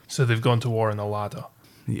So they've gone to war in a ladder.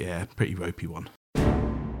 Yeah, pretty ropey one.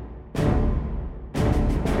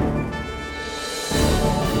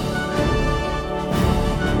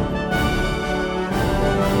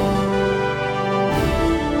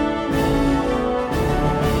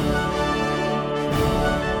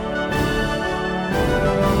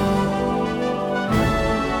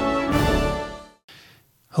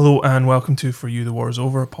 Hello and welcome to For You The War Is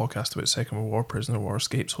Over, a podcast about Second World War prisoner of war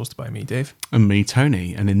escapes, hosted by me, Dave. And me,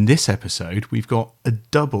 Tony. And in this episode, we've got a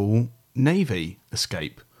double Navy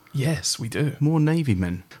escape. Yes, we do. More Navy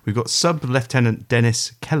men. We've got Sub-Lieutenant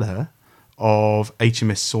Dennis Kelleher of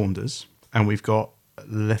HMS Saunders, and we've got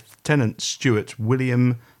Lieutenant Stuart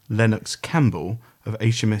William Lennox Campbell of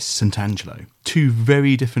HMS St Angelo. Two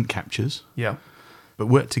very different captures. Yeah. But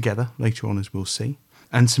work together later on, as we'll see.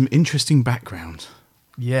 And some interesting background.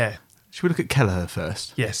 Yeah. Should we look at Kelleher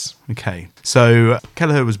first? Yes. Okay. So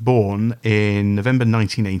Kelleher was born in November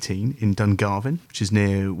 1918 in Dungarvan, which is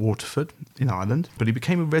near Waterford in Ireland. But he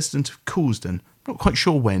became a resident of Coulsdon. Not quite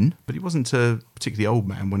sure when, but he wasn't a particularly old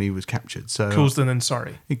man when he was captured. So Coulsdon in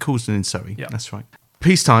Surrey. In Coulsdon in Surrey. Yeah. That's right.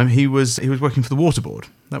 Peacetime, he was working for the Water Board.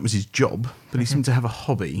 That was his job, but he seemed to have a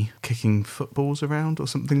hobby, kicking footballs around or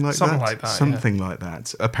something like that. Something like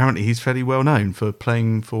that. Apparently, he's fairly well known for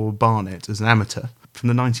playing for Barnet as an amateur from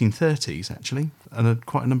the 1930s, actually, and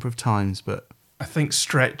quite a number of times, but I think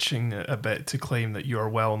stretching it a bit to claim that you are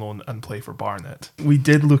well known and play for Barnet. We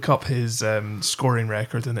did look up his scoring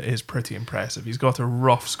record, and it is pretty impressive. He's got a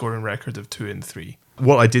rough scoring record of 2 and 3.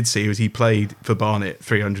 What I did see was he played for Barnet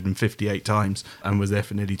 358 times and was there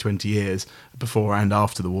for nearly 20 years before and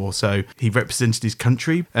after the war. So he represented his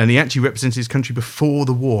country, and he actually represented his country before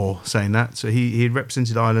the war, saying that. So he had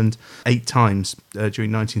represented Ireland 8 times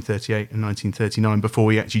during 1938 and 1939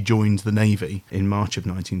 before he actually joined the Navy in March of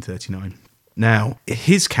 1939. Now,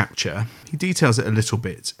 his capture, he details it a little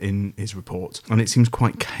bit in his report, and it seems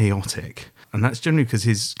quite chaotic. And that's generally because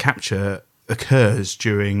his capture occurs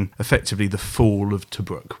during effectively the fall of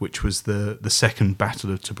Tobruk, which was the second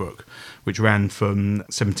Battle of Tobruk, which ran from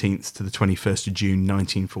 17th to the 21st of June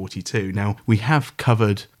 1942. Now, we have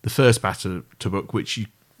covered the first Battle of Tobruk, which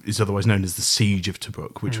is otherwise known as the Siege of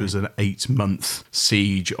Tobruk, which was an 8-month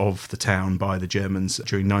siege of the town by the Germans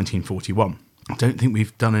during 1941. I don't think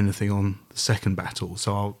we've done anything on the second battle,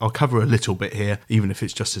 so I'll cover a little bit here, even if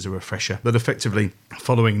it's just as a refresher. But effectively,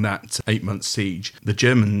 following that 8-month siege, the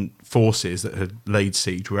German forces that had laid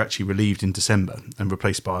siege were actually relieved in December and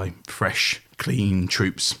replaced by fresh, clean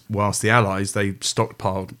troops, whilst the Allies, they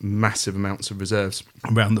stockpiled massive amounts of reserves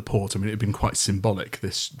around the port. I mean, it had been quite symbolic,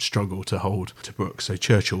 this struggle to hold Tobruk, so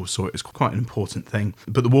Churchill saw it as quite an important thing.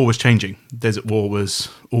 But the war was changing. The Desert War was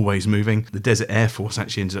always moving. The Desert Air Force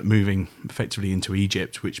actually ended up moving effectively into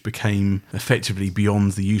Egypt, which became effectively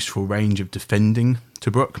beyond the useful range of defending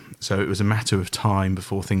Tobruk, so it was a matter of time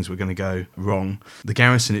before things were going to go wrong. The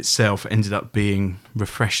garrison itself ended up being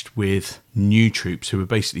refreshed with new troops who were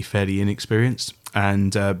basically fairly inexperienced,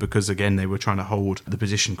 and because again they were trying to hold the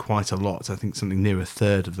position quite a lot. I think something near a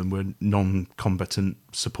third of them were non-combatant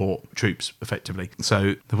support troops effectively,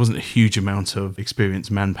 so there wasn't a huge amount of experienced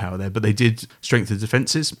manpower there, but they did strengthen the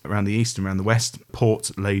defences around the east and around the west.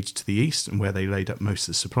 Port laid to the east and where they laid up most of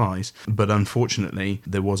the supplies, but unfortunately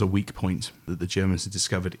there was a weak point that the Germans had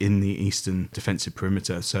discovered in the eastern defensive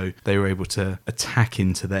perimeter, so they were able to attack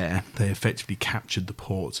into there. They effectively captured the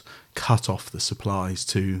port, cut off the supplies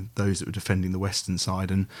to those that were defending the western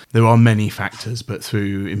side, and there are many factors, but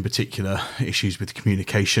through in particular issues with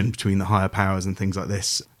communication between the higher powers and things like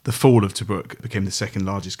this, the fall of Tobruk became the second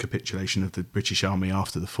largest capitulation of the British Army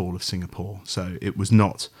after the fall of Singapore. So it was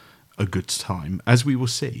not a good time, as we will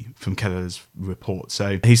see from Kelleher's report.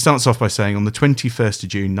 So he starts off by saying, on the 21st of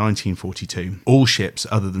June 1942, all ships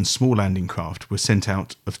other than small landing craft were sent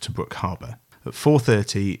out of Tobruk harbour. At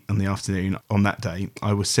 4:30 in the afternoon on that day,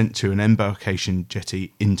 I was sent to an embarkation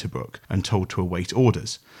jetty in Tobruk and told to await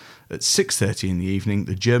orders. At 6:30 in the evening,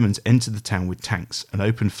 the Germans entered the town with tanks and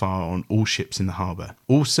opened fire on all ships in the harbour.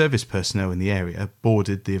 All service personnel in the area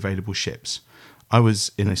boarded the available ships. I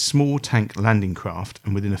was in a small tank landing craft,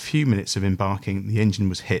 and within a few minutes of embarking, the engine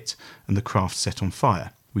was hit and the craft set on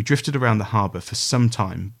fire. We drifted around the harbour for some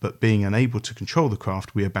time, but being unable to control the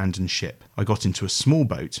craft, we abandoned ship. I got into a small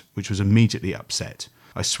boat, which was immediately upset.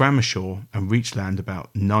 I swam ashore and reached land about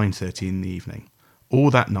 9:30 in the evening.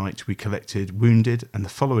 All that night we collected wounded, and the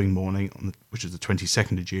following morning, which was the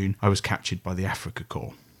 22nd of June, I was captured by the Africa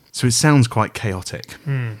Corps. So it sounds quite chaotic,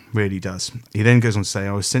 really does. He then goes on to say,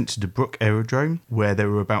 I was sent to Tobruk Aerodrome, where there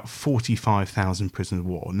were about 45,000 prisoners of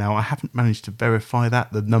war. Now, I haven't managed to verify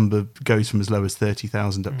that. The number goes from as low as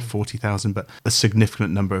 30,000 up to 40,000, but a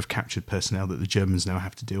significant number of captured personnel that the Germans now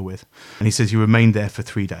have to deal with. And he says he remained there for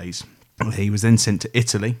 3 days. He was then sent to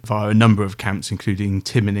Italy via a number of camps, including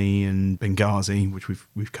Timony and Benghazi, which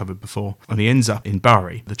we've covered before. And he ends up in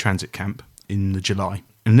Bari, the transit camp, in the July.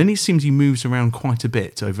 And then it seems he moves around quite a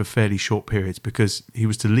bit over fairly short periods, because he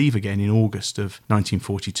was to leave again in August of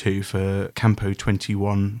 1942 for Campo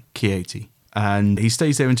 21 Chieti. And he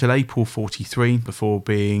stays there until April 43 before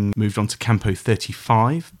being moved on to Campo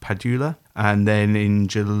 35, Padula. And then in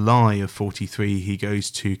July of 43, he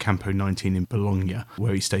goes to Campo 19 in Bologna,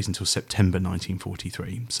 where he stays until September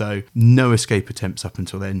 1943. So no escape attempts up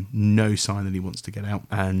until then, no sign that he wants to get out.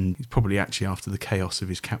 And he's probably actually, after the chaos of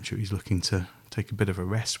his capture, he's looking to take a bit of a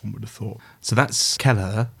rest, one would have thought. So that's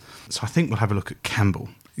Kelleher. So I think we'll have a look at Campbell.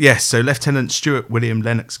 Yes, so Lieutenant Stuart William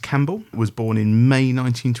Lennox Campbell was born in May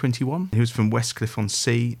 1921. He was from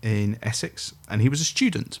Westcliff-on-Sea in Essex, and he was a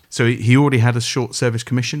student. So he already had a short service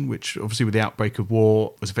commission, which obviously with the outbreak of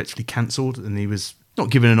war was eventually cancelled, and he was not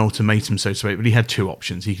given an ultimatum, so to speak, but he had two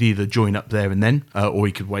options. He could either join up there and then, or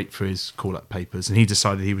he could wait for his call-up papers, and he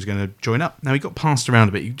decided he was going to join up. Now, he got passed around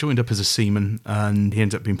a bit. He joined up as a seaman, and he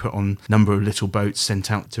ended up being put on a number of little boats sent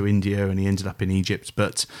out to India, and he ended up in Egypt,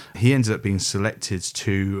 but he ended up being selected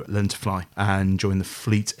to learn to fly and join the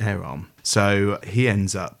Fleet Air Arm. So he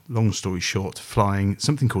ends up, long story short, flying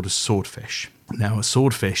something called a swordfish. Now, a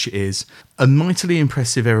swordfish is a mightily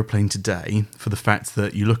impressive aeroplane today for the fact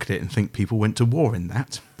that you look at it and think people went to war in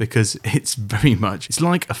that, because it's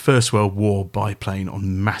like a First World War biplane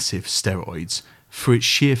on massive steroids for its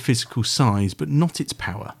sheer physical size, but not its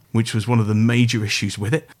power, which was one of the major issues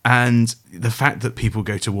with it. And the fact that people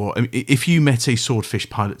go to war, I mean, if you met a swordfish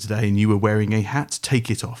pilot today and you were wearing a hat, take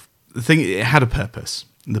it off. The thing, it had a purpose.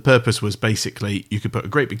 The purpose was basically you could put a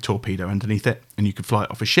great big torpedo underneath it and you could fly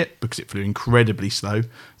it off a ship, because it flew incredibly slow.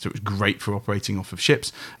 So it was great for operating off of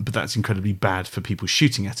ships, but that's incredibly bad for people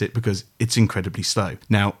shooting at it because it's incredibly slow.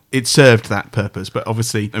 Now, it served that purpose, but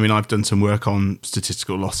obviously, I mean, I've done some work on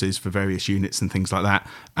statistical losses for various units and things like that.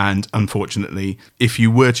 And unfortunately, if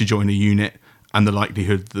you were to join a unit and the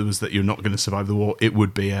likelihood was that you're not going to survive the war, it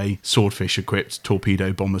would be a swordfish-equipped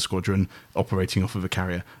torpedo bomber squadron operating off of a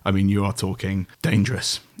carrier. I mean, you are talking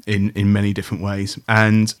dangerous in many different ways.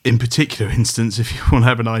 And in particular instance, if you want to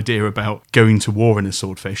have an idea about going to war in a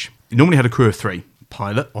swordfish, you normally had a crew of 3.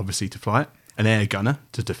 Pilot, obviously, to fly it, an air gunner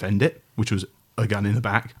to defend it, which was a gun in the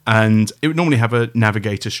back, and it would normally have a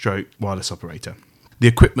navigator stroke wireless operator. The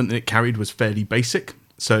equipment that it carried was fairly basic,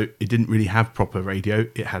 so it didn't really have proper radio.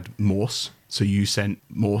 It had Morse. So you sent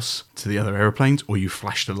Morse to the other aeroplanes, or you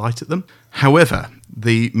flashed a light at them. However,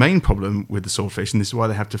 the main problem with the swordfish, and this is why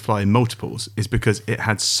they have to fly in multiples, is because it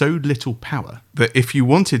had so little power that if you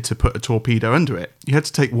wanted to put a torpedo under it, you had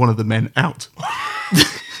to take one of the men out.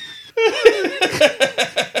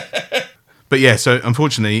 But yeah, so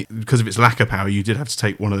unfortunately, because of its lack of power, you did have to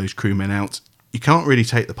take one of those crewmen out. You can't really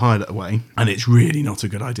take the pilot away, and it's really not a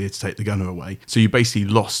good idea to take the gunner away. So you basically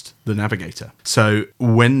lost the navigator. So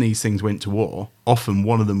when these things went to war, often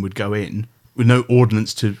one of them would go in with no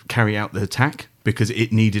ordnance to carry out the attack because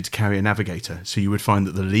it needed to carry a navigator. So you would find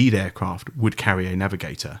that the lead aircraft would carry a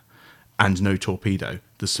navigator and no torpedo.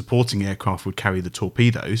 The supporting aircraft would carry the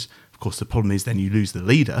torpedoes. Of course, the problem is then you lose the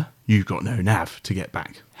leader, you've got no nav to get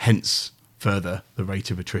back. Hence, further, the rate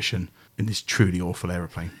of attrition in this truly awful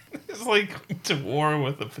aeroplane. It's like to war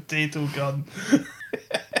with a potato gun.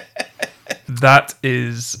 That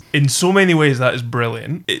is, in so many ways, that is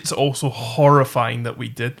brilliant. It's also horrifying that we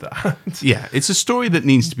did that. Yeah, it's a story that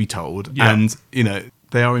needs to be told. Yeah. And, you know,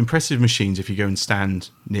 they are impressive machines if you go and stand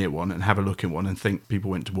near one and have a look at one and think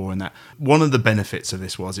people went to war in that. One of the benefits of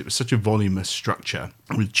this was it was such a voluminous structure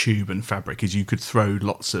with tube and fabric, is you could throw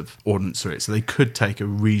lots of ordnance through it. So they could take a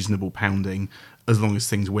reasonable pounding as long as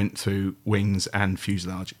things went through wings and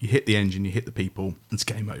fuselage. You hit the engine, you hit the people, it's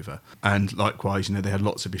game over. And likewise, you know, they had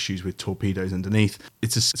lots of issues with torpedoes underneath.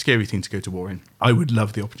 It's a scary thing to go to war in. I would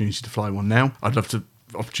love the opportunity to fly one now. I'd love the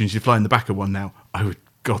opportunity to fly in the back of one now. I would,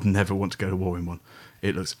 God, never want to go to war in one.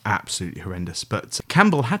 It looks absolutely horrendous. But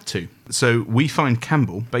Campbell had to. So we find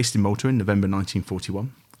Campbell based in Malta in November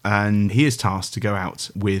 1941. And he is tasked to go out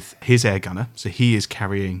with his air gunner. So he is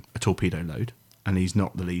carrying a torpedo load, and he's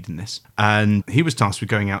not the lead in this. And he was tasked with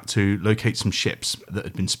going out to locate some ships that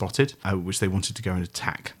had been spotted, which they wanted to go and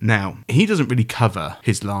attack. Now, he doesn't really cover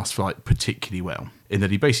his last flight particularly well, in that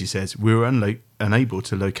he basically says, we were unable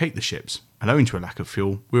to locate the ships, and owing to a lack of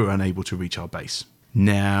fuel, we were unable to reach our base.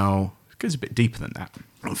 Now, goes a bit deeper than that.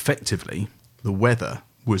 Effectively, the weather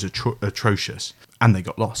was atrocious and they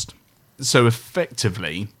got lost. So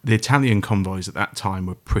effectively, the Italian convoys at that time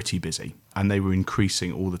were pretty busy and they were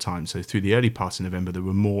increasing all the time. So through the early part of November, there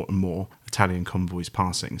were more and more Italian convoys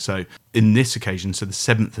passing. So in this occasion, so the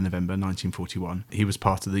 7th of November 1941, he was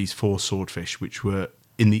part of these 4 swordfish, which were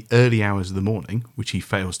in the early hours of the morning, which he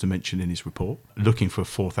fails to mention in his report, looking for a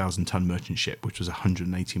 4,000-ton merchant ship, which was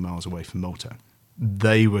 180 miles away from Malta.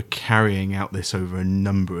 They were carrying out this over a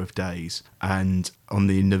number of days. And on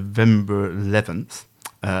the November 11th,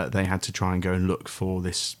 they had to try and go and look for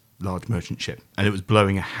this large merchant ship. And it was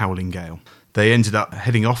blowing a howling gale. They ended up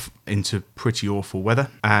heading off into pretty awful weather,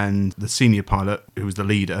 and the senior pilot, who was the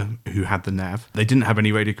leader, who had the nav, they didn't have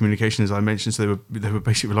any radio communication, as I mentioned, so they were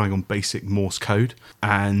basically relying on basic Morse code,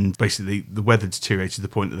 and basically the weather deteriorated to the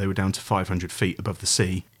point that they were down to 500 feet above the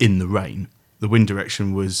sea in the rain. The wind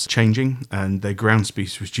direction was changing, and their ground speed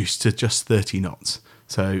was reduced to just 30 knots.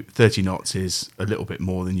 So 30 knots is a little bit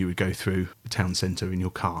more than you would go through a town centre in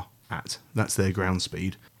your car at. That's their ground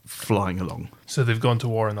speed, flying along. So they've gone to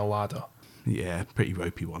war in a ladder. Yeah, pretty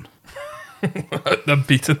ropey one. A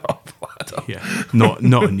beaten up ladder. Yeah, not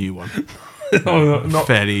a new one. Not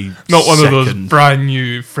fairly not one second. of those brand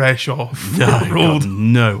new, fresh off road. God,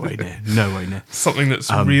 no way near. Something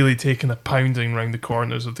that's really taken a pounding round the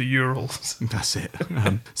corners of the Urals. That's it.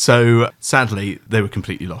 So sadly, they were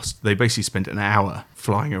completely lost. They basically spent an hour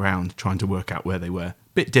flying around trying to work out where they were.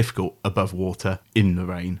 Bit difficult above water, in the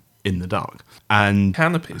rain, in the dark. And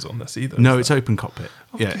canopies on this either? No, it's open cockpit.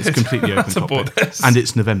 Okay. Yeah, it's completely open cockpit. Bonus. And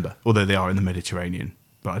it's November, although they are in the Mediterranean.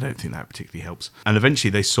 But I don't think that particularly helps. And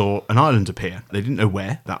eventually they saw an island appear. They didn't know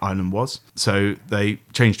where that island was. So they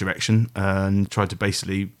changed direction and tried to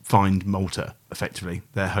basically find Malta, effectively,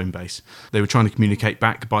 their home base. They were trying to communicate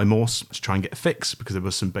back by Morse to try and get a fix because there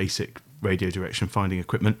was some basic radio direction finding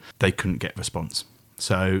equipment. They couldn't get response.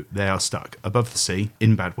 So they are stuck above the sea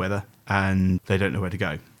in bad weather and they don't know where to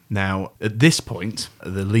go. Now, at this point,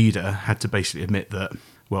 the leader had to basically admit that,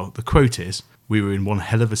 well, the quote is, we were in one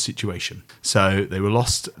hell of a situation. So they were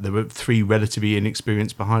lost. There were 3 relatively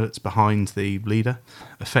inexperienced pilots behind the leader.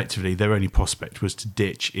 Effectively, their only prospect was to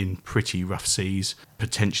ditch in pretty rough seas,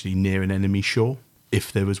 potentially near an enemy shore.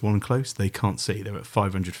 If there was one close, they can't see. They're at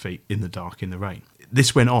 500 feet in the dark, in the rain.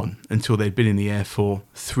 This went on until they'd been in the air for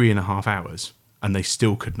 3.5 hours, and they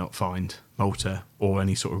still could not find Malta or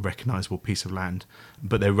any sort of recognisable piece of land.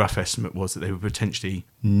 But their rough estimate was that they were potentially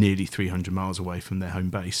nearly 300 miles away from their home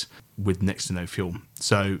base with next to no fuel.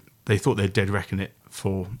 So they thought they'd dead reckon it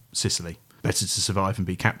for Sicily. Better to survive and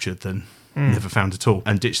be captured than never found at all,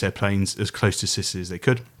 and ditch their planes as close to Sicily as they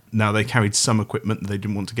could. Now, they carried some equipment that they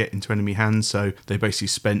didn't want to get into enemy hands, so they basically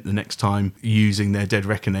spent the next time using their dead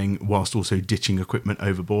reckoning whilst also ditching equipment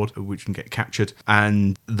overboard, which can get captured,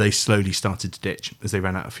 and they slowly started to ditch as they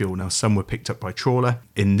ran out of fuel. Now, some were picked up by trawler.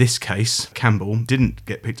 In this case, Campbell didn't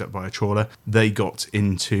get picked up by a trawler. They got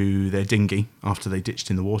into their dinghy after they ditched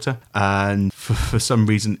in the water, and for some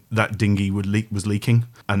reason, that dinghy was leaking,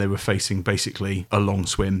 and they were facing basically a long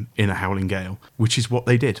swim in a howling gale, which is what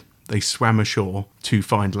they did. They swam ashore to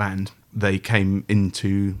find land. They came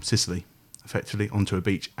into Sicily, effectively, onto a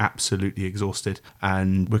beach, absolutely exhausted,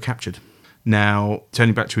 and were captured. Now,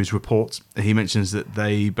 turning back to his report, he mentions that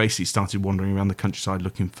they basically started wandering around the countryside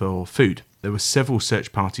looking for food. There were several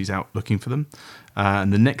search parties out looking for them,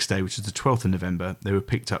 and the next day, which was the 12th of November, they were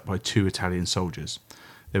picked up by 2 Italian soldiers.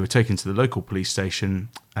 They were taken to the local police station,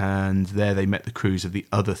 and there they met the crews of the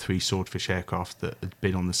other 3 Swordfish aircraft that had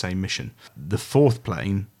been on the same mission. The 4th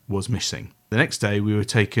plane was missing. The next day, we were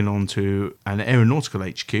taken on to an aeronautical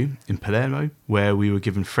HQ in Palermo, where we were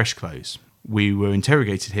given fresh clothes. We were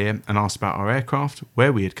interrogated here and asked about our aircraft,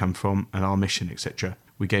 where we had come from, and our mission, etc.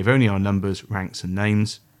 We gave only our numbers, ranks, and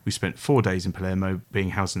names. We spent 4 days in Palermo, being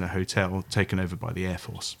housed in a hotel taken over by the Air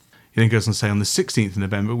Force. He then goes on to say, on the 16th of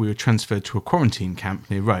November, we were transferred to a quarantine camp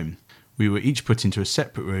near Rome. We were each put into a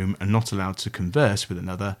separate room and not allowed to converse with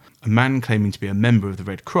another. A man claiming to be a member of the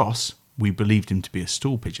Red Cross, we believed him to be a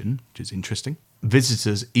stool pigeon, which is interesting,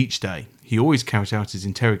 visited us each day. He always carried out his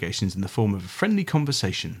interrogations in the form of a friendly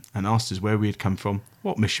conversation and asked us where we had come from,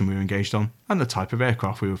 what mission we were engaged on, and the type of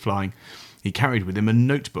aircraft we were flying. He carried with him a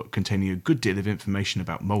notebook containing a good deal of information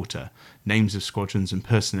about Malta, names of squadrons and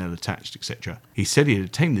personnel attached, etc. He said he had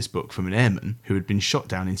obtained this book from an airman who had been shot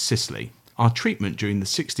down in Sicily. Our treatment during the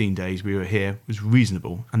 16 days we were here was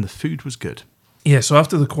reasonable and the food was good. Yeah, so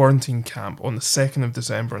after the quarantine camp on the 2nd of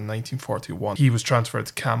December in 1941, he was transferred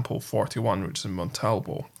to Campbell 41, which is in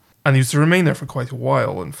Montalbo. And he was to remain there for quite a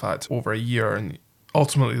while, in fact, over a year, and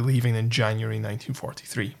ultimately leaving in January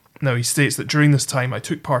 1943. Now, he states that during this time, I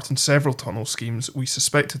took part in several tunnel schemes. We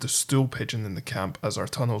suspected a stool pigeon in the camp as our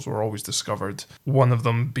tunnels were always discovered, one of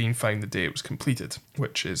them being found the day it was completed,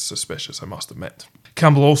 which is suspicious, I must admit.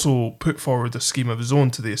 Campbell also put forward a scheme of his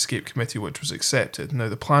own to the escape committee, which was accepted. Now,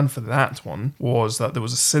 the plan for that one was that there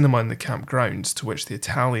was a cinema in the campgrounds to which the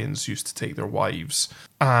Italians used to take their wives.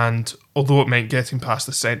 And although it meant getting past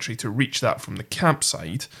the sentry to reach that from the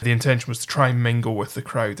campsite, the intention was to try and mingle with the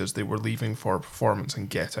crowd as they were leaving for a performance and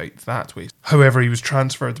get out that way. However, he was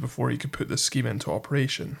transferred before he could put this scheme into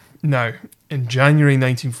operation. Now, in January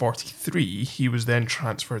 1943, he was then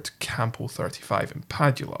transferred to Campbell 35 in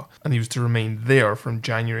Padula, and he was to remain there from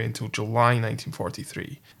January until July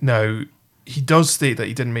 1943. Now, he does state that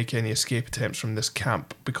he didn't make any escape attempts from this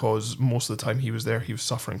camp because most of the time he was there, he was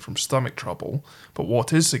suffering from stomach trouble. But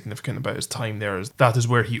what is significant about his time there is that is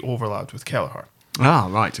where he overlapped with Kelleher. Ah,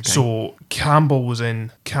 right, okay. So Campbell was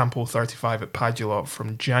in Campbell 35 at Padula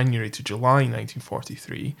from January to July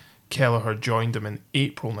 1943. Kelleher joined him in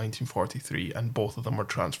April 1943, and both of them were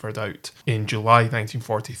transferred out in July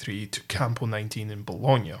 1943 to Campbell 19 in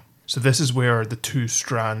Bologna. So this is where the two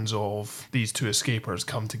strands of these two escapers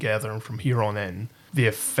come together, and from here on in, they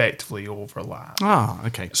effectively overlap. Ah,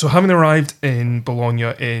 okay. So having arrived in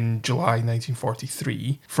Bologna in July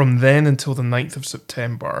 1943, from then until the 9th of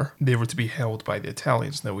September, they were to be held by the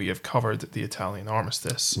Italians. Now, we have covered the Italian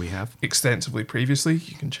armistice. We have. Extensively previously.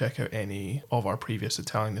 You can check out any of our previous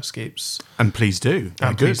Italian escapes. And please do.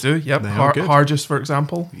 And please do, yep. Hargis, for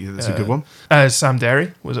example. Yeah, that's a good one. Sam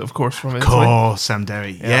Derry was, of course, from Italy. Of course, Sam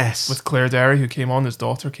Derry, Yeah, yes. with Claire Derry, who came on, his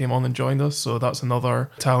daughter came on and joined us. So that's another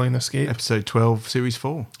Italian escape. Episode 12, Series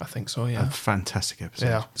 4. I think so, yeah. A fantastic episode.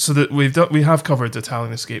 Yeah. So that we have covered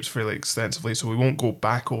Italian escapes fairly extensively, so we won't go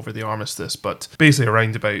back over the armistice, but basically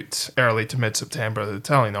around about early to mid-September, the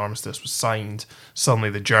Italian armistice was signed.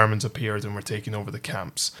 Suddenly the Germans appeared and were taking over the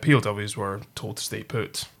camps. POWs were told to stay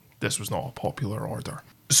put. This was not a popular order.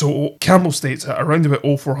 So Campbell states that around about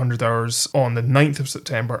 0400 hours on the 9th of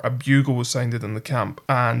September, a bugle was sounded in the camp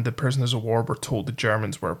and the prisoners of war were told the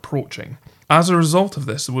Germans were approaching. As a result of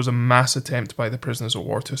this, there was a mass attempt by the prisoners of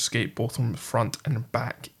war to escape both from the front and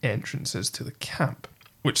back entrances to the camp,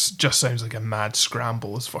 which just sounds like a mad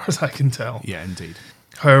scramble as far as I can tell. Yeah, indeed.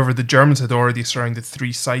 However, the Germans had already surrounded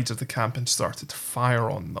three sides of the camp and started to fire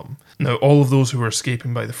on them. Now, all of those who were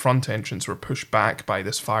escaping by the front entrance were pushed back by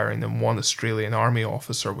this firing, and one Australian Army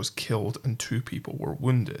officer was killed and 2 people were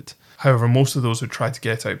wounded. However, most of those who tried to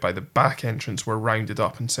get out by the back entrance were rounded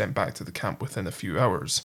up and sent back to the camp within a few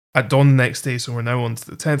hours. At dawn the next day, so we're now on to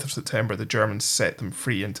the 10th of September, the Germans set them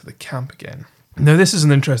free into the camp again. Now, this is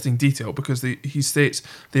an interesting detail because he states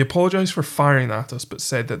they apologised for firing at us but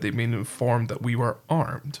said that they'd been informed that we were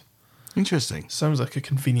armed. Interesting. Sounds like a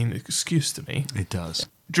convenient excuse to me. It does.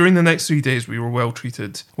 During the next 3 days, we were well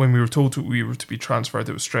treated. When we were told that we were to be transferred,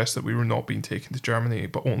 it was stressed that we were not being taken to Germany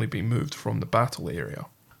but only being moved from the battle area.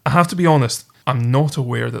 I have to be honest, I'm not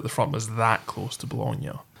aware that the front was that close to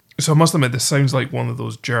Bologna. So I must admit, this sounds like one of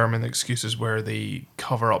those German excuses where they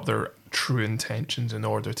cover up their true intentions in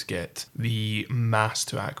order to get the mass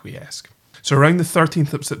to acquiesce. So around the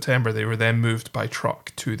 13th of September, they were then moved by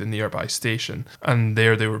truck to the nearby station, and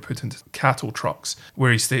there they were put into cattle trucks,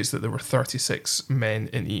 where he states that there were 36 men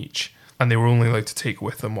in each, and they were only allowed to take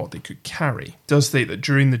with them what they could carry. He does state that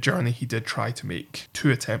during the journey he did try to make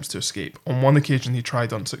 2 attempts to escape. On one occasion he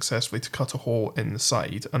tried unsuccessfully to cut a hole in the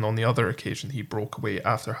side, and on the other occasion he broke away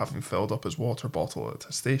after having filled up his water bottle at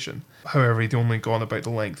a station. However, he'd only gone about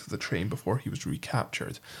the length of the train before he was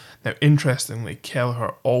recaptured. Now, interestingly,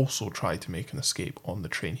 Kelleher also tried to make an escape on the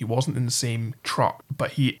train. He wasn't in the same truck,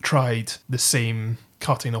 but he tried the same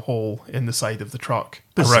cutting a hole in the side of the truck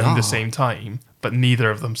around the same time, but neither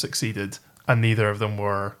of them succeeded and neither of them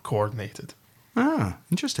were coordinated. Ah,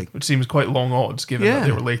 interesting. Which seems quite long odds given that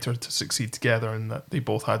they were later to succeed together and that they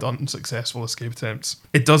both had unsuccessful escape attempts.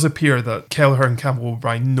 It does appear that Kelleher and Campbell were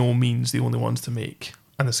by no means the only ones to make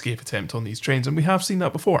an escape attempt on these trains, and we have seen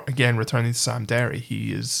that before. Again, returning to Sam Derry,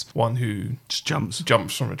 he is one who just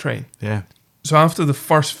jumps from a train. Yeah. So after the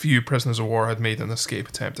first few prisoners of war had made an escape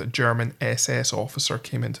attempt, a German SS officer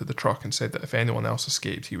came into the truck and said that if anyone else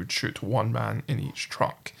escaped, he would shoot 1 man in each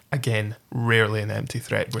truck. Again, rarely an empty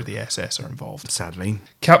threat where the SS are involved. Sadly.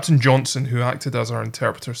 Captain Johnson, who acted as our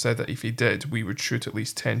interpreter, said that if he did, we would shoot at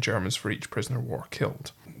least 10 Germans for each prisoner of war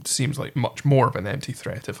killed. It seems like much more of an empty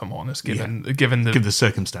threat, if I'm honest, given the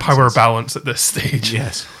circumstances. power balance at this stage.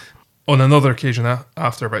 Yes. On another occasion,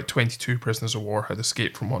 after about 22 prisoners of war had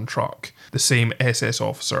escaped from one truck, the same SS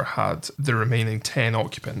officer had the remaining 10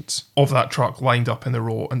 occupants of that truck lined up in a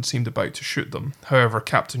row and seemed about to shoot them. However,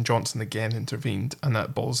 Captain Johnson again intervened, and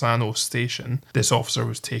at Bolzano station, this officer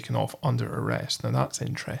was taken off under arrest. Now that's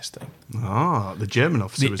interesting. Ah, the German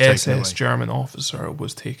officer was taken away. The SS German officer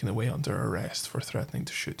was taken away under arrest for threatening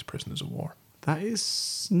to shoot prisoners of war. That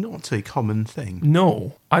is not a common thing.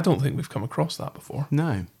 No, I don't think we've come across that before.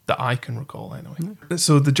 No. That I can recall, anyway. No.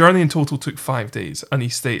 So the journey in total took 5 days, and he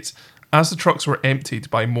states, as the trucks were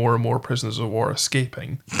emptied by more and more prisoners of war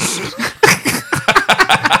escaping...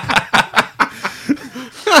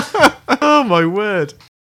 Oh, my word.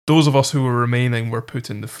 Those of us who were remaining were put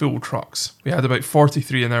in the full trucks. We had about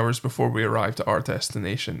 43 hours before we arrived at our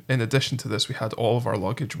destination. In addition to this, we had all of our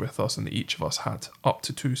luggage with us, and each of us had up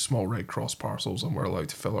to 2 small Red Cross parcels and were allowed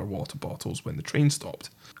to fill our water bottles when the train stopped.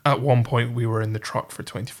 At one point, we were in the truck for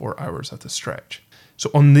 24 hours at a stretch. So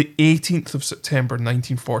on the 18th of September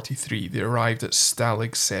 1943, they arrived at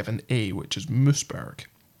Stalag 7A, which is Moosburg.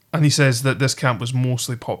 And he says that this camp was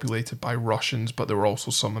mostly populated by Russians, but there were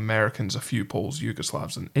also some Americans, a few Poles,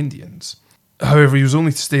 Yugoslavs and Indians. However, he was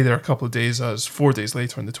only to stay there a couple of days, as 4 days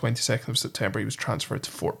later, on the 22nd of September, he was transferred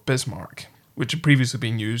to Fort Bismarck, which had previously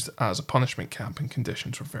been used as a punishment camp and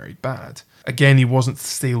conditions were very bad. Again, he wasn't to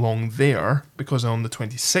stay long there, because on the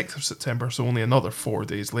 26th of September, so only another 4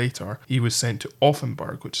 days later, he was sent to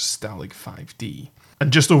Offenburg, which is Stalag 5D.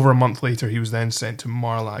 And just over a month later, he was then sent to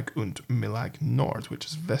Marlag und Milag Nord, which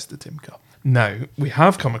is Vestatimka. Now, we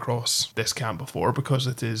have come across this camp before because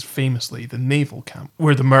it is famously the naval camp,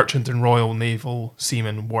 where the merchant and royal naval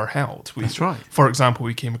seamen were held. That's right. For example,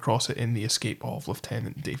 we came across it in the escape of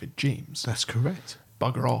Lieutenant David James. That's correct.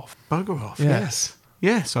 Bugger off. Bugger off, Yeah. yes.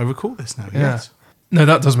 Yes, I recall this now, Yeah. yes. Now,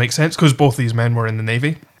 that does make sense because both these men were in the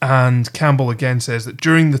Navy. And Campbell again says that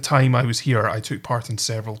during the time I was here, I took part in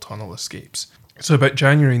several tunnel escapes. So about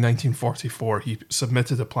January 1944, he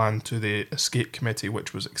submitted a plan to the escape committee,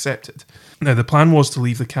 which was accepted. Now, the plan was to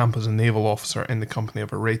leave the camp as a naval officer in the company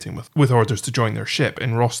of a rating with orders to join their ship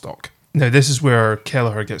in Rostock. Now, this is where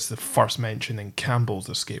Kelleher gets the first mention in Campbell's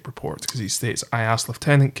escape report, because he states, I asked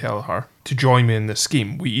Lieutenant Kelleher to join me in this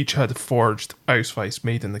scheme. We each had a forged Ausweis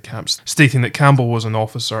made in the camps, stating that Campbell was an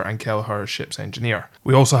officer and Kelleher a ship's engineer.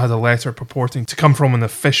 We also had a letter purporting to come from an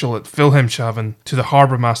official at Wilhelmshaven to the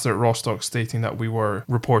harbour master at Rostock, stating that we were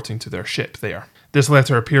reporting to their ship there. This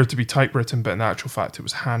letter appeared to be typewritten, but in actual fact it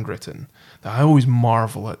was handwritten. Now, I always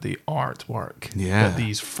marvel at the artwork that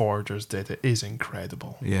these forgers did. It is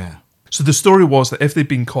incredible. Yeah. So the story was that if they'd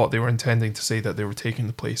been caught, they were intending to say that they were taking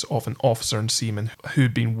the place of an officer and seaman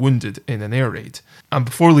who'd been wounded in an air raid. And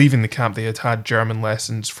before leaving the camp, they had had German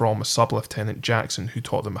lessons from a sub-lieutenant Jackson, who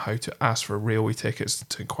taught them how to ask for railway tickets,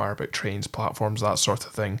 to inquire about trains, platforms, that sort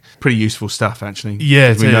of thing. Pretty useful stuff, actually.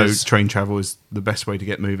 Yeah, we know train travel is the best way to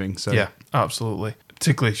get moving. So yeah, absolutely.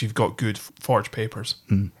 Particularly if you've got good forged papers.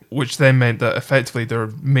 Which then meant that effectively their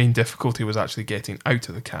main difficulty was actually getting out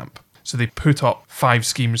of the camp. So they put up 5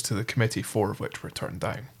 schemes to the committee, 4 of which were turned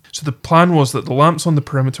down. So the plan was that the lamps on the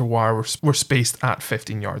perimeter wire were spaced at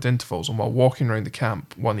 15-yard intervals, and while walking around the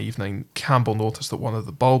camp one evening, Campbell noticed that one of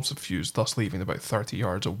the bulbs had fused, thus leaving about 30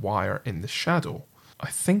 yards of wire in the shadow. I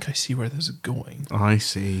think I see where this is going. I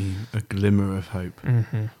see a glimmer of hope.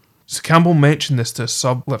 Mm-hmm. So Campbell mentioned this to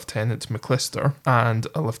Sub-Lieutenant McClister and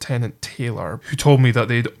a Lieutenant Taylor, who told me that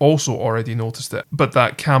they'd also already noticed it, but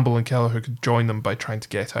that Campbell and Kelleher could join them by trying to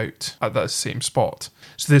get out at that same spot.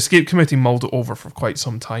 So the escape committee mulled it over for quite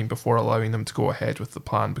some time before allowing them to go ahead with the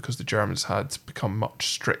plan, because the Germans had become much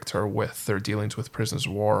stricter with their dealings with prisoners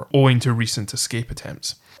of war owing to recent escape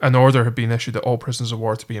attempts. An order had been issued that all prisoners of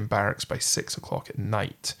war to be in barracks by 6 o'clock at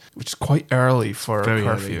night, which is quite early for a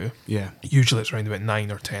curfew. Early. Yeah. Usually it's around about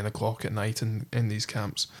 9 or 10 o'clock at night in these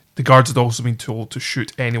camps. The guards had also been told to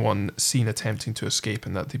shoot anyone seen attempting to escape,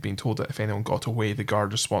 and that they'd been told that if anyone got away, the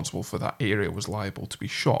guard responsible for that area was liable to be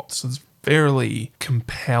shot. So there's fairly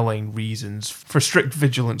compelling reasons for strict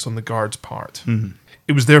vigilance on the guards' part. Mm-hmm.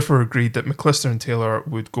 It was therefore agreed that McClister and Taylor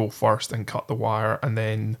would go first and cut the wire, and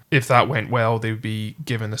then if that went well, they would be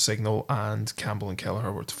given a signal and Campbell and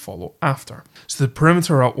Kelleher were to follow after. So the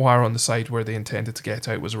perimeter wire on the side where they intended to get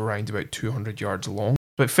out was around about 200 yards long.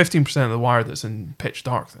 about 15% of the wire that's in pitch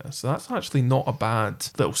darkness. So that's actually not a bad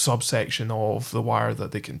little subsection of the wire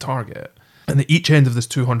that they can target. And at each end of this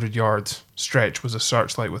 200-yard stretch was a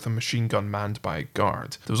searchlight with a machine gun manned by a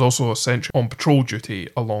guard. There was also a sentry on patrol duty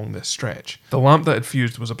along this stretch. The lamp that had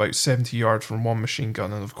fused was about 70 yards from one machine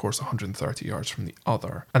gun and of course 130 yards from the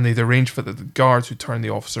other. And they'd arranged for the guard who turned the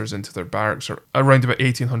officers into their barracks around about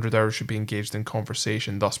 1800 hours should be engaged in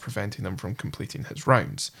conversation, thus preventing them from completing his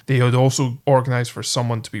rounds. They had also organised for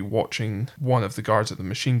someone to be watching one of the guards at the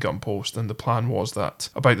machine gun post, and the plan was that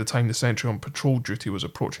about the time the sentry on patrol duty was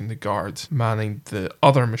approaching the guard manning the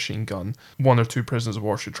other machine gun, one or two prisoners of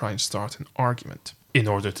war should try and start an argument in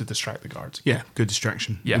order to distract the guards. Yeah, good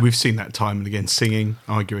distraction. Yeah. We've seen that time and again, singing,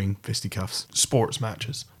 arguing, fisticuffs. Sports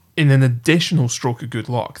matches. In an additional stroke of good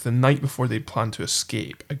luck, the night before they planned to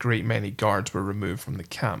escape, a great many guards were removed from the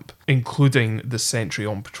camp, including the sentry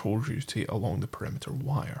on patrol duty along the perimeter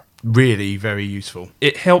wire. Really very useful.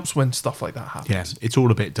 It helps when stuff like that happens. Yeah, it's all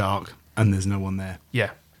a bit dark and there's no one there.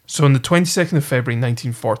 Yeah. So on the 22nd of February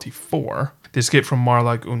 1944, they escaped from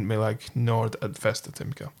Marlag und Melag Nord at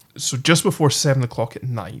Vestatimka. So just before 7 o'clock at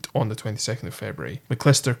night on the 22nd of February,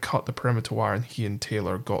 McClister cut the perimeter wire and he and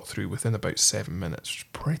Taylor got through within about 7 minutes, which is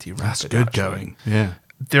pretty rapid. That's good actually. going. Yeah.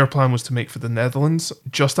 Their plan was to make for the Netherlands.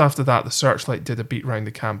 Just after that, the searchlight did a beat round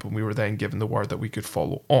the camp and we were then given the word that we could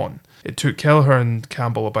follow on. It took Kelleher and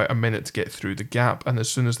Campbell about a minute to get through the gap, and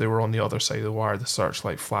as soon as they were on the other side of the wire, the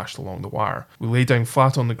searchlight flashed along the wire. We lay down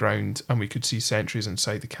flat on the ground and we could see sentries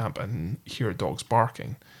inside the camp and hear dogs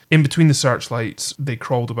barking. In between the searchlights, they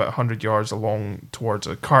crawled about 100 yards along towards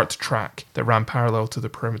a cart track that ran parallel to the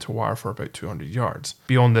perimeter wire for about 200 yards.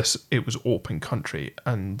 Beyond this, it was open country,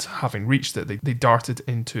 and having reached it, they darted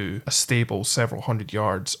into a stable several hundred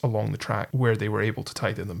yards along the track where they were able to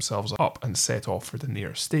tidy themselves up and set off for the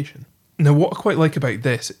nearest station. Now, what I quite like about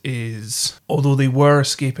this is, although they were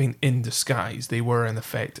escaping in disguise, they were in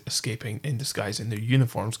effect escaping in disguise in their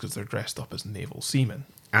uniforms because they're dressed up as naval seamen.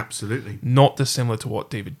 Absolutely. Not dissimilar to what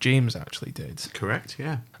David James actually did. Correct,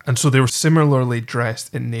 yeah. And so they were similarly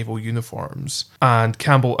dressed in naval uniforms, and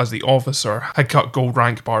Campbell, as the officer, had cut gold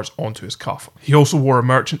rank bars onto his cuff. He also wore a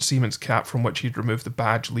merchant seaman's cap from which he'd removed the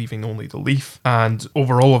badge, leaving only the leaf, and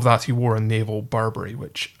over all of that he wore a naval Burberry,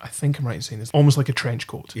 which I think I'm right in saying is almost like a trench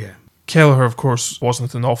coat. Yeah. Kelleher, of course,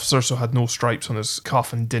 wasn't an officer, so had no stripes on his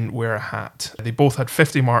cuff and didn't wear a hat. They both had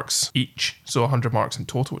 50 marks each, so 100 marks in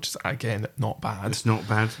total, which is, again, not bad. It's not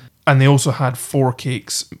bad. And they also had 4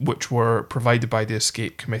 cakes, which were provided by the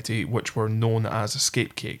escape committee, which were known as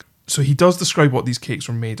escape cake. So he does describe what these cakes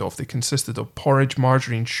were made of. They consisted of porridge,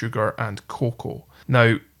 margarine, sugar, and cocoa.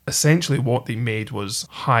 Now, essentially what they made was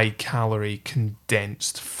high-calorie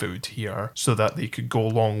condensed food here so that they could go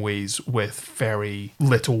long ways with very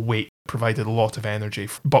little weight, provided a lot of energy,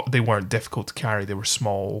 but they weren't difficult to carry. They were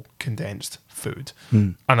small, condensed food.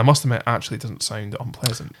 And I must admit, actually doesn't sound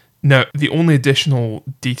unpleasant. Now, the only additional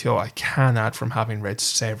detail I can add from having read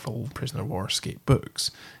several prisoner of war escape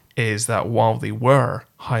books is that while they were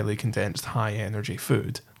highly condensed, high-energy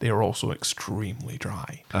food, they are also extremely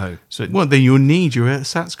dry. Oh. So Well, then you'll need your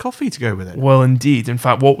Sats coffee to go with it. Well, indeed. In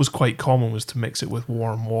fact, what was quite common was to mix it with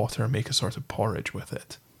warm water and make a sort of porridge with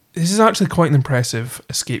it. This is actually quite an impressive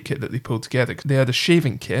escape kit that they pulled together. They had a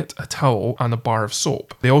shaving kit, a towel, and a bar of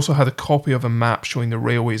soap. They also had a copy of a map showing the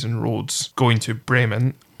railways and roads going to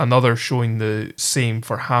Bremen, another showing the same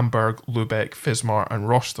for Hamburg, Lübeck, Wismar, and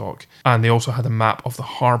Rostock. And they also had a map of the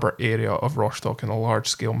harbour area of Rostock and a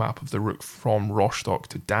large-scale map of the route from Rostock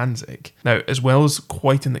to Danzig. Now, as well as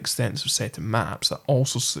quite an extensive set of maps, that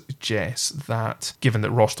also suggests that, given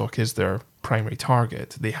that Rostock is their primary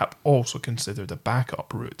target, they have also considered a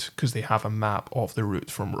backup route because they have a map of the route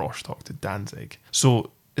from Rostock to Danzig. So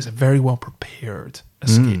it's a very well prepared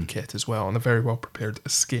escape kit as well, and a very well prepared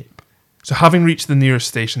escape. So having reached the nearest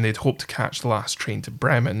station, they'd hoped to catch the last train to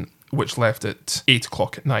Bremen, which left at 8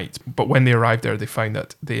 o'clock at night. But when they arrived there, they found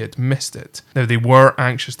that they had missed it. Now, they were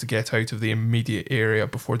anxious to get out of the immediate area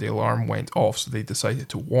before the alarm went off, so they decided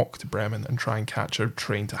to walk to Bremen and try and catch a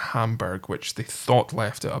train to Hamburg, which they thought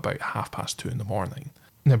left at about 2:30 in the morning.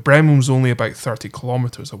 Now, Bremen was only about 30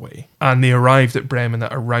 kilometres away, and they arrived at Bremen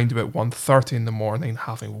at around about 1:30 in the morning,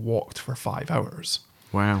 having walked for 5 hours.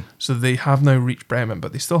 Wow. So they have now reached Bremen,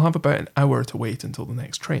 but they still have about an hour to wait until the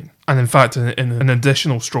next train. And in fact, in an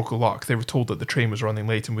additional stroke of luck, they were told that the train was running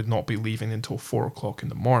late and would not be leaving until 4 o'clock in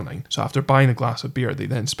the morning. So after buying a glass of beer, they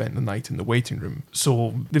then spent the night in the waiting room.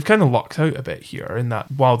 So they've kind of lucked out a bit here in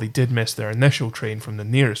that while they did miss their initial train from the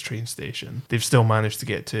nearest train station, they've still managed to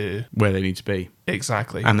get to where they need to be.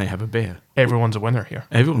 Exactly. And they have a beer. Everyone's a winner here.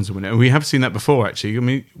 Everyone's a winner. And we have seen that before, actually. I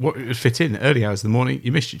mean, what would fit in? Early hours of the morning,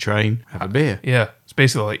 you missed your train, have a beer. Yeah. It's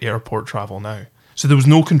basically like airport travel now. So there was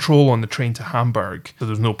no control on the train to Hamburg. So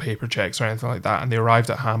there was no paper checks or anything like that. And they arrived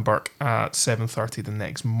at Hamburg at 7:30 the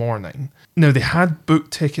next morning. Now, they had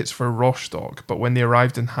booked tickets for Rostock, but when they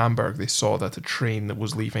arrived in Hamburg, they saw that a train that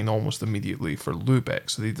was leaving almost immediately for Lübeck.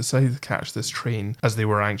 So they decided to catch this train as they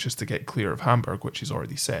were anxious to get clear of Hamburg, which he's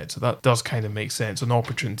already said. So that does kind of make sense. An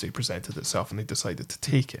opportunity presented itself and they decided to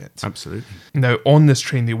take it. Absolutely. Now, on this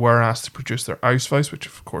train, they were asked to produce their Ausweis, which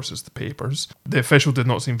of course is the papers. The official did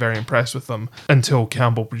not seem very impressed with them until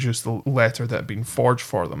Campbell produced the letter that had been forged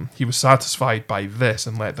for them. He was satisfied by this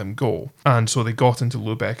and let them go. And so they got into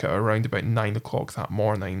Lübeck at around about 9 o'clock that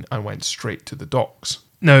morning and went straight to the docks.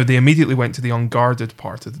 Now, they immediately went to the unguarded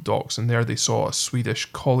part of the docks, and there they saw a Swedish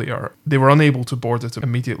collier. They were unable to board it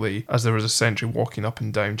immediately, as there was a sentry walking up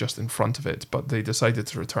and down just in front of it, but they decided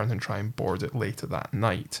to return and try and board it later that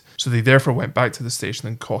night. So they therefore went back to the station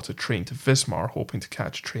and caught a train to Wismar, hoping to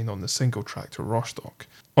catch a train on the single track to Rostock.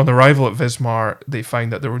 On arrival at Wismar, they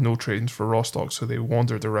found that there were no trains for Rostock, so they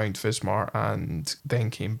wandered around Wismar and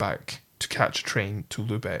then came back to catch a train to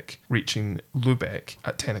Lübeck, reaching Lübeck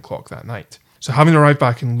at 10 o'clock that night. So having arrived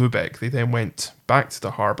back in Lübeck, they then went back to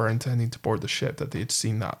the harbour intending to board the ship that they had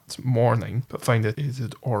seen that morning, but found that it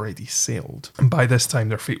had already sailed. And by this time,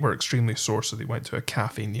 their feet were extremely sore, so they went to a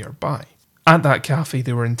cafe nearby. At that cafe,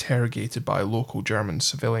 they were interrogated by a local German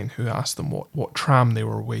civilian who asked them what tram they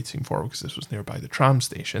were waiting for, because this was nearby the tram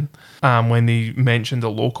station. And when they mentioned a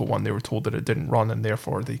local one, they were told that it didn't run and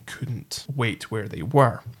therefore they couldn't wait where they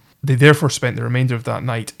were. They therefore spent the remainder of that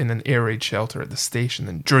night in an air raid shelter at the station,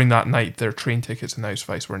 and during that night their train tickets and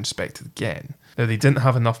Ausweis were inspected again. Now, they didn't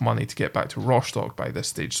have enough money to get back to Rostock by this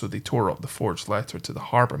stage, so they tore up the forged letter to the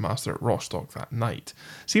harbour master at Rostock that night.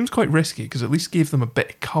 Seems quite risky, because at least gave them a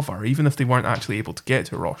bit of cover, even if they weren't actually able to get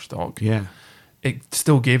to Rostock. Yeah. It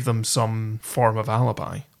still gave them some form of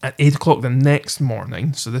alibi. At 8 o'clock the next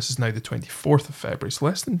morning, so this is now the 24th of February, so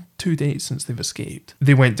less than 2 days since they've escaped,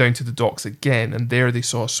 they went down to the docks again, and there they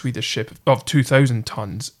saw a Swedish ship of 2,000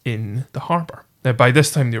 tons in the harbour. Now, by this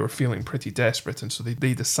time, they were feeling pretty desperate, and so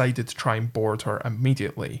they decided to try and board her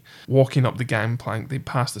immediately. Walking up the gangplank, they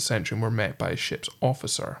passed the sentry and were met by a ship's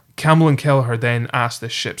officer. Campbell and Kelleher then asked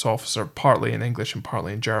this ship's officer, partly in English and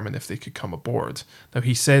partly in German, if they could come aboard. Now,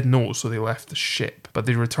 he said no, so they left the ship, but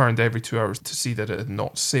they returned every 2 hours to see that it had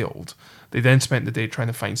not sailed. They then spent the day trying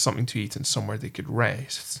to find something to eat and somewhere they could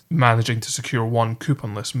rest, managing to secure one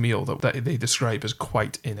couponless meal that they describe as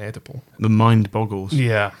quite inedible. The mind boggles.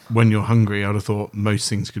 Yeah. When you're hungry, I'd have thought most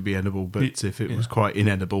things could be edible, but if it was quite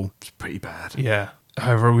inedible, it's pretty bad. Yeah.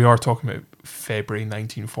 However, we are talking about February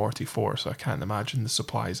 1944, so I can't imagine the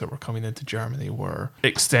supplies that were coming into Germany were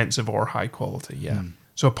extensive or high quality, yeah.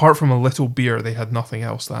 So apart from a little beer, they had nothing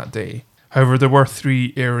else that day. However, there were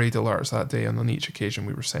 3 air raid alerts that day, and on each occasion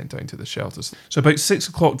we were sent down to the shelters. So about 6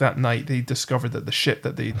 o'clock that night, they discovered that the ship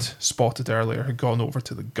that they'd spotted earlier had gone over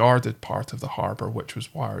to the guarded part of the harbour, which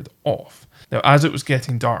was wired off. Now, as it was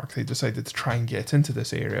getting dark, they decided to try and get into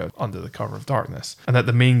this area under the cover of darkness, and at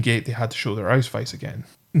the main gate they had to show their Ausweis again.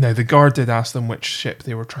 Now, the guard did ask them which ship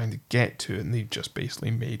they were trying to get to, and they just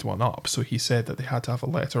basically made one up. So he said that they had to have a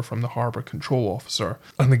letter from the harbour control officer,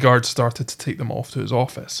 and the guard started to take them off to his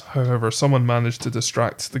office. However, someone managed to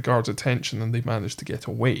distract the guard's attention, and they managed to get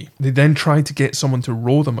away. They then tried to get someone to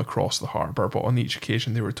row them across the harbour, but on each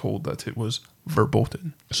occasion they were told that it was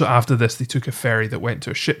verboten. So after this, they took a ferry that went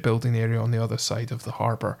to a shipbuilding area on the other side of the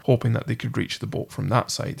harbour, hoping that they could reach the boat from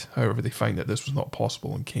that side. However, they found that this was not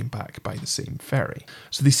possible and came back by the same ferry.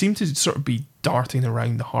 So they seem to sort of be darting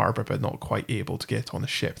around the harbour, but not quite able to get on a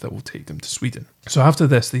ship that will take them to Sweden. So after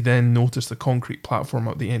this, they then noticed a concrete platform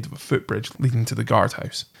at the end of a footbridge leading to the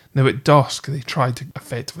guardhouse. Now at dusk, they tried to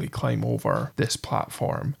effectively climb over this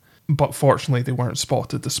platform, but fortunately they weren't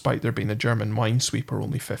spotted despite there being a German minesweeper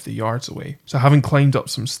only 50 yards away. So having climbed up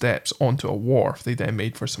some steps onto a wharf, they then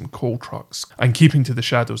made for some coal trucks, and keeping to the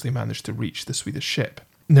shadows, they managed to reach the Swedish ship.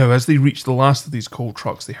 Now, as they reached the last of these coal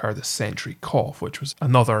trucks, they heard a sentry cough, which was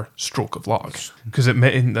another stroke of luck, because it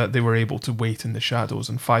meant that they were able to wait in the shadows,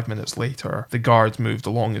 and 5 minutes later, the guard moved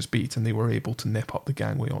along his beat and they were able to nip up the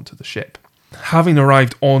gangway onto the ship. Having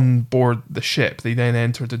arrived on board the ship, they then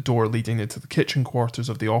entered a door leading into the kitchen quarters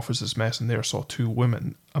of the officers' mess, and there saw 2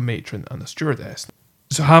 women, a matron and a stewardess.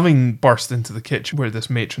 So having burst into the kitchen where this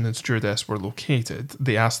matron and stewardess were located,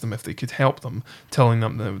 they asked them if they could help them, telling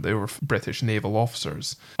them that they were British naval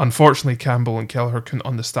officers. Unfortunately, Campbell and Kelleher couldn't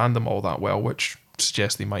understand them all that well, which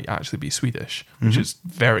suggests they might actually be Swedish, which is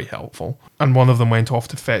very helpful. And one of them went off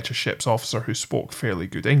to fetch a ship's officer who spoke fairly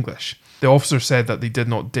good English. The officer said that they did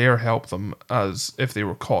not dare help them, as if they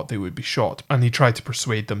were caught they would be shot, and he tried to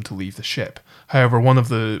persuade them to leave the ship. However, one of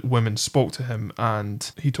the women spoke to him and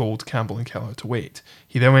he told Campbell and Kelleher to wait.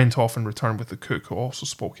 He then went off and returned with the cook, who also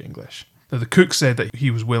spoke English. Now, the cook said that he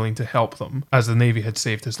was willing to help them, as the Navy had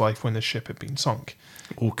saved his life when the ship had been sunk.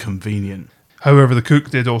 All convenient. However, the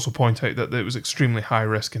cook did also point out that it was extremely high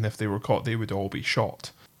risk, and if they were caught, they would all be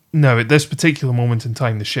shot. Now, at this particular moment in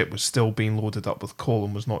time, the ship was still being loaded up with coal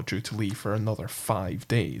and was not due to leave for another 5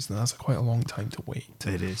 days. Now, that's quite a long time to wait.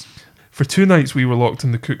 It is. For 2 nights, we were locked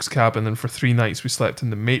in the cook's cabin, and for 3 nights, we slept in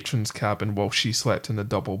the matron's cabin while she slept in the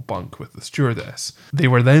double bunk with the stewardess. They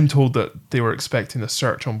were then told that they were expecting a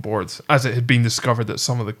search on board, as it had been discovered that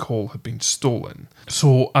some of the coal had been stolen.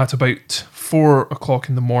 So, at about 4 o'clock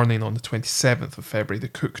in the morning on the 27th of February, the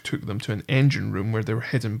cook took them to an engine room where they were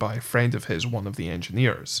hidden by a friend of his, one of the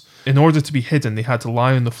engineers. In order to be hidden, they had to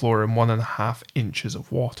lie on the floor in 1.5 inches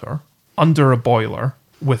of water, under a boiler,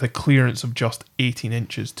 with a clearance of just 18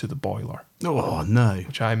 inches to the boiler. Oh, no.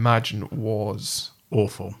 Which I imagine was...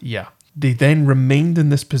 awful. Yeah. They then remained in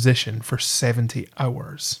this position for 70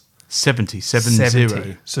 hours. 70.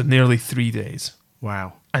 So nearly 3 days.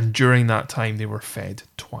 Wow. And during that time, they were fed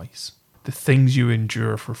twice. The things you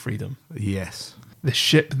endure for freedom. Yes. The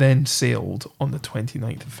ship then sailed on the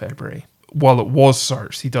 29th of February. While it was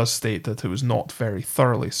searched, he does state that it was not very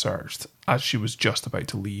thoroughly searched, as she was just about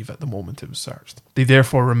to leave at the moment it was searched. They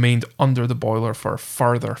therefore remained under the boiler for a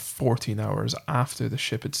further 14 hours after the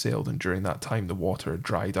ship had sailed, and during that time the water had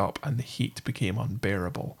dried up and the heat became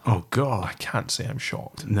unbearable. Oh, God. I can't say I'm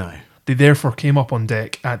shocked. No. They therefore came up on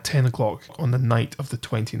deck at 10 o'clock on the night of the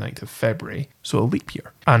 29th of February, so a leap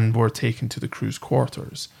year, and were taken to the crew's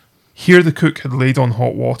quarters. Here the cook had laid on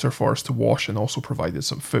hot water for us to wash and also provided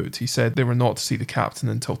some food. He said they were not to see the captain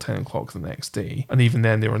until 10 o'clock the next day, and even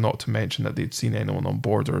then they were not to mention that they'd seen anyone on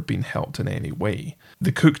board or had been helped in any way.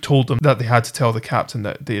 The cook told them that they had to tell the captain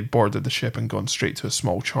that they had boarded the ship and gone straight to a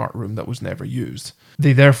small chart room that was never used.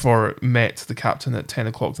 They therefore met the captain at 10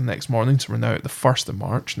 o'clock the next morning, so we're now at the 1st of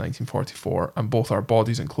March 1944, and both our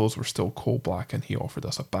bodies and clothes were still coal black, and he offered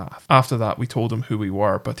us a bath. After that we told him who we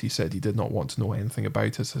were, but he said he did not want to know anything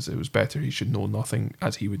about us, as it was better he should know nothing,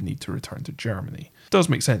 as he would need to return to Germany. It does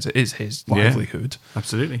make sense, it is his livelihood. Yeah,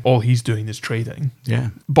 absolutely. All he's doing is trading.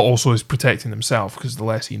 Yeah. But also is protecting himself, because the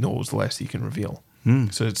less he knows, the less he can reveal.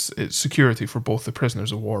 So it's security for both the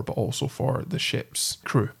prisoners of war, but also for the ship's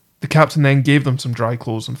crew. The captain then gave them some dry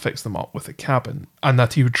clothes and fixed them up with a cabin, and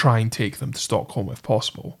that he would try and take them to Stockholm if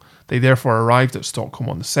possible. They therefore arrived at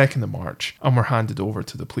Stockholm on the 2nd of March and were handed over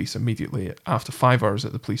to the police immediately. After 5 hours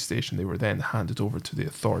at the police station, they were then handed over to the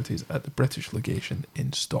authorities at the British legation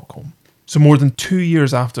in Stockholm. So more than 2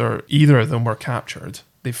 years after either of them were captured,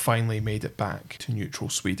 they finally made it back to neutral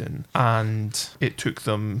Sweden, and it took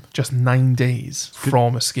them just 9 days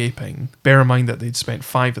from escaping. Bear in mind that they'd spent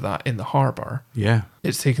 5 of that in the harbour. Yeah.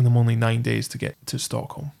 It's taken them only 9 days to get to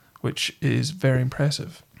Stockholm, which is very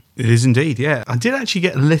impressive. It is indeed, yeah. I did actually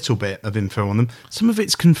get a little bit of info on them. Some of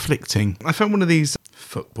it's conflicting. I found one of these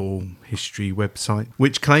football history website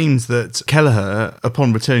which claims that Kelleher,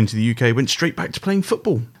 upon returning to the UK, went straight back to playing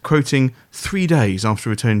football, quoting 3 days after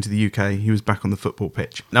returning to the UK he was back on the football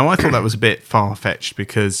pitch. Now I thought that was a bit far-fetched,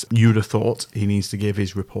 because you'd have thought he needs to give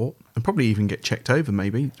his report and probably even get checked over,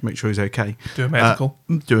 maybe, to make sure he's okay. Do a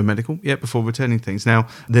medical, yeah, before returning things. Now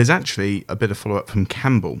there's actually a bit of follow-up from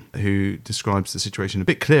Campbell, who describes the situation a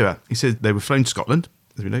bit clearer. He says they were flown to Scotland,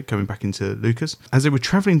 as we know, coming back into Lucas. As they were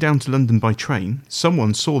travelling down to London by train,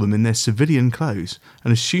 someone saw them in their civilian clothes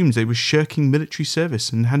and assumed they were shirking military service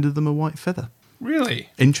and handed them a white feather. Really?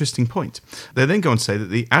 Interesting point. They then go on to say that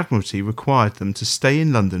the Admiralty required them to stay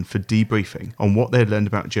in London for debriefing on what they had learned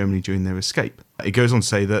about Germany during their escape. It goes on to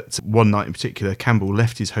say that one night in particular, Campbell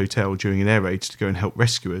left his hotel during an air raid to go and help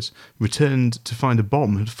rescuers, returned to find a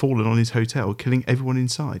bomb had fallen on his hotel, killing everyone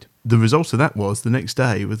inside. The result of that was, the next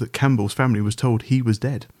day, was that Campbell's family was told he was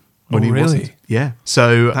dead. When he really? wasn't. Yeah.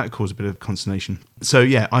 So that caused a bit of consternation. So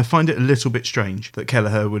yeah, I find it a little bit strange that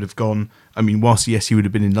Kelleher would have gone. I mean, whilst yes, he would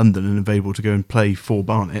have been in London and available to go and play for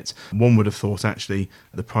Barnet, one would have thought actually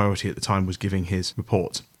the priority at the time was giving his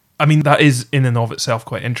report. I mean, that is in and of itself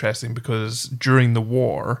quite interesting, because during the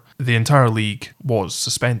war, the entire league was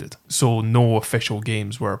suspended. So no official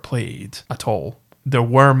games were played at all. There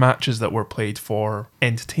were matches that were played for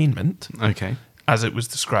entertainment. Okay. As it was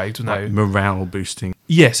described now. Like morale boosting.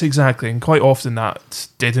 Yes, exactly. And quite often that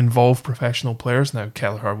did involve professional players. Now,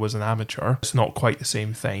 Kelleher was an amateur. It's not quite the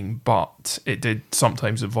same thing, but it did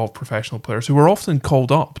sometimes involve professional players who were often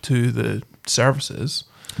called up to the services.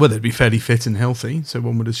 Well, they'd be fairly fit and healthy, so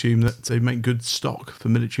one would assume that they make good stock for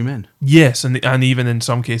military men. Yes, and even in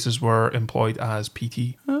some cases were employed as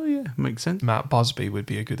PT. Oh, yeah, makes sense. Matt Busby would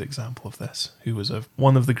be a good example of this, who was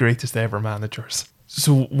one of the greatest ever managers.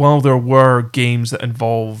 So while there were games that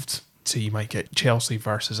involved, say you might get Chelsea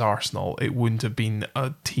versus Arsenal, it wouldn't have been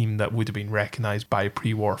a team that would have been recognised by a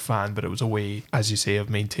pre-war fan, but it was a way, as you say, of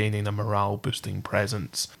maintaining a morale-boosting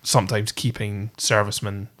presence, sometimes keeping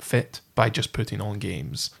servicemen fit by just putting on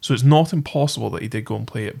games. So it's not impossible that he did go and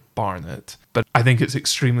play at Barnet, but I think it's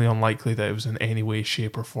extremely unlikely that it was in any way,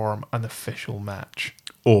 shape or form an official match.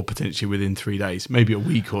 Or potentially within 3 days, maybe a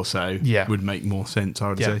week or so would make more sense, I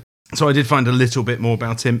would say. So I did find a little bit more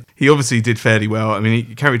about him. He obviously did fairly well. I mean,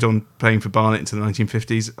 he carried on playing for Barnet into the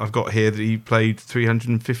 1950s. I've got here that he played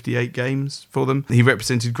 358 games for them. He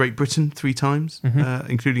represented Great Britain 3 times,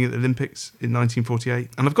 including at the Olympics in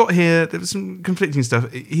 1948. And I've got here, there was some conflicting stuff.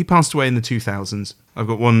 He passed away in the 2000s. I've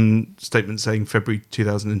got one statement saying February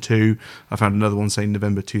 2002. I found another one saying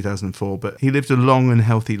November 2004. But he lived a long and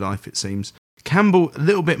healthy life, it seems. Campbell, a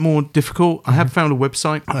little bit more difficult. I have found a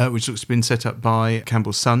website which looks to have been set up by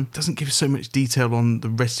Campbell's son. It doesn't give so much detail on the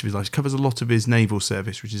rest of his life. It covers a lot of his naval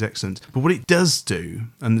service, which is excellent. But what it does do,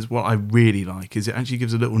 and what I really like, is it actually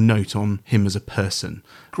gives a little note on him as a person.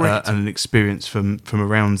 Great. And an experience from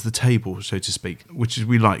around the table, so to speak, which is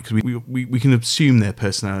we like, because we can assume their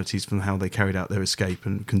personalities from how they carried out their escape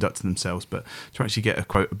and conducted themselves, but to actually get a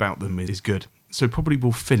quote about them is good. So probably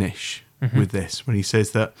we'll finish with this, when he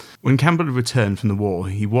says that when Campbell returned from the war,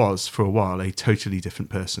 he was, for a while, a totally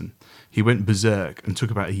different person. He went berserk and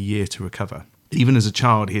took about a year to recover. Even as a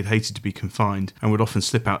child, he had hated to be confined and would often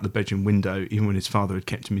slip out the bedroom window, even when his father had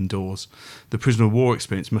kept him indoors. The prisoner of war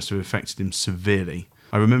experience must have affected him severely.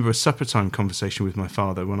 I remember a supper time conversation with my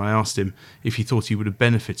father when I asked him if he thought he would have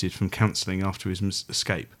benefited from counselling after his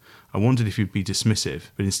escape. I wondered if he would be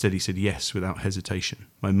dismissive, but instead he said yes without hesitation.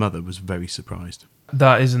 My mother was very surprised.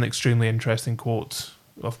 That is an extremely interesting quote,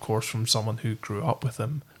 of course, from someone who grew up with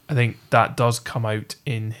him. I think that does come out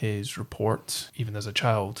in his report. Even as a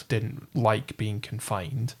child, didn't like being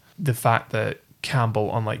confined. The fact that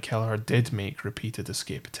Campbell, unlike Kelleher, did make repeated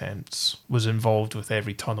escape attempts, was involved with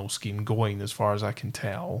every tunnel scheme going, as far as I can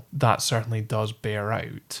tell, that certainly does bear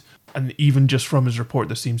out. And even just from his report,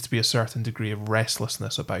 there seems to be a certain degree of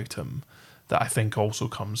restlessness about him that I think also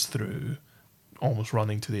comes through, almost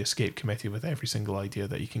running to the escape committee with every single idea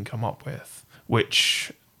that you can come up with,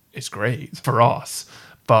 which is great for us.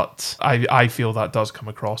 But I feel that does come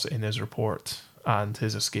across in his report and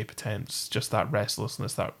his escape attempts, just that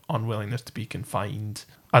restlessness, that unwillingness to be confined,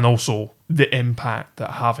 and also the impact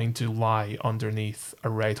that having to lie underneath a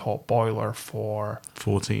red-hot boiler for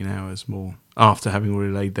 14 hours more, after having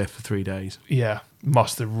already laid there for 3 days. Yeah,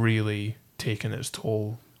 must have really taken its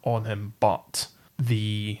toll on him, but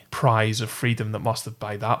the prize of freedom that must have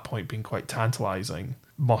by that point been quite tantalising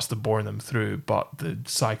must have borne him through, but the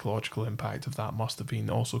psychological impact of that must have been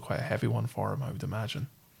also quite a heavy one for him, I would imagine.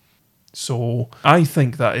 So I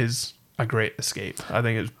think that is a great escape. I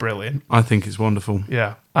think it's brilliant. I think it's wonderful.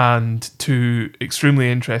 Yeah. And 2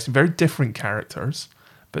 extremely interesting, very different characters,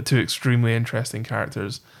 but 2 extremely interesting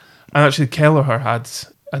characters. And actually Kelleher had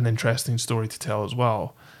an interesting story to tell as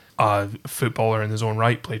well. A footballer in his own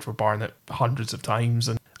right, played for Barnet hundreds of times.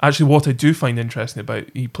 And actually what I do find interesting about,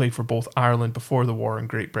 he played for both Ireland before the war and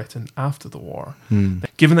Great Britain after the war.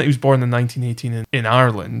 Given that he was born in 1918 in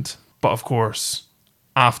Ireland, but of course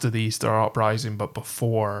after the Easter Uprising, but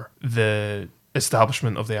before the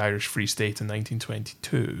establishment of the Irish Free State in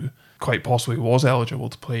 1922, quite possibly was eligible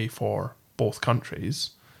to play for both countries.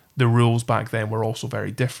 The rules back then were also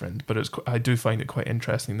very different, but I do find it quite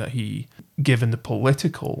interesting that he, given the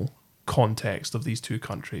political context of these 2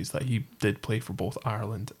 countries, that he did play for both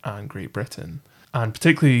Ireland and Great Britain. And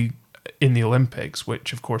particularly in the Olympics,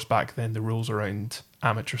 which of course back then the rules around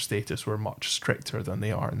amateur status were much stricter than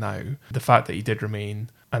they are now. The fact that he did remain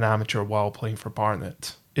an amateur while playing for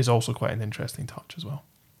Barnet is also quite an interesting touch as well.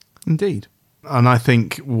 Indeed. And I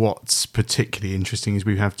think what's particularly interesting is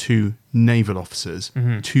we have 2 naval officers,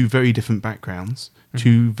 2 very different backgrounds,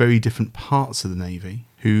 2 very different parts of the Navy,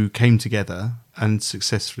 who came together and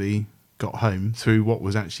successfully got home through what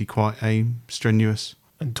was actually quite a strenuous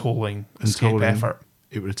and tolling escape effort.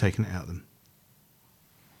 It would have taken it out of them.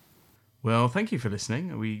 Well, thank you for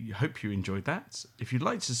listening. We hope you enjoyed that. If you'd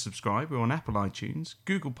like to subscribe, we're on Apple iTunes,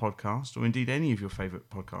 Google Podcast, or indeed any of your favourite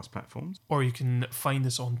podcast platforms. Or you can find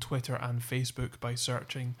us on Twitter and Facebook by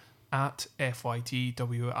searching at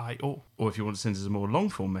FYTWIO. Or if you want to send us a more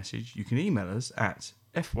long-form message, you can email us at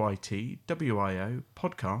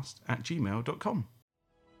fytwiopodcast@gmail.com.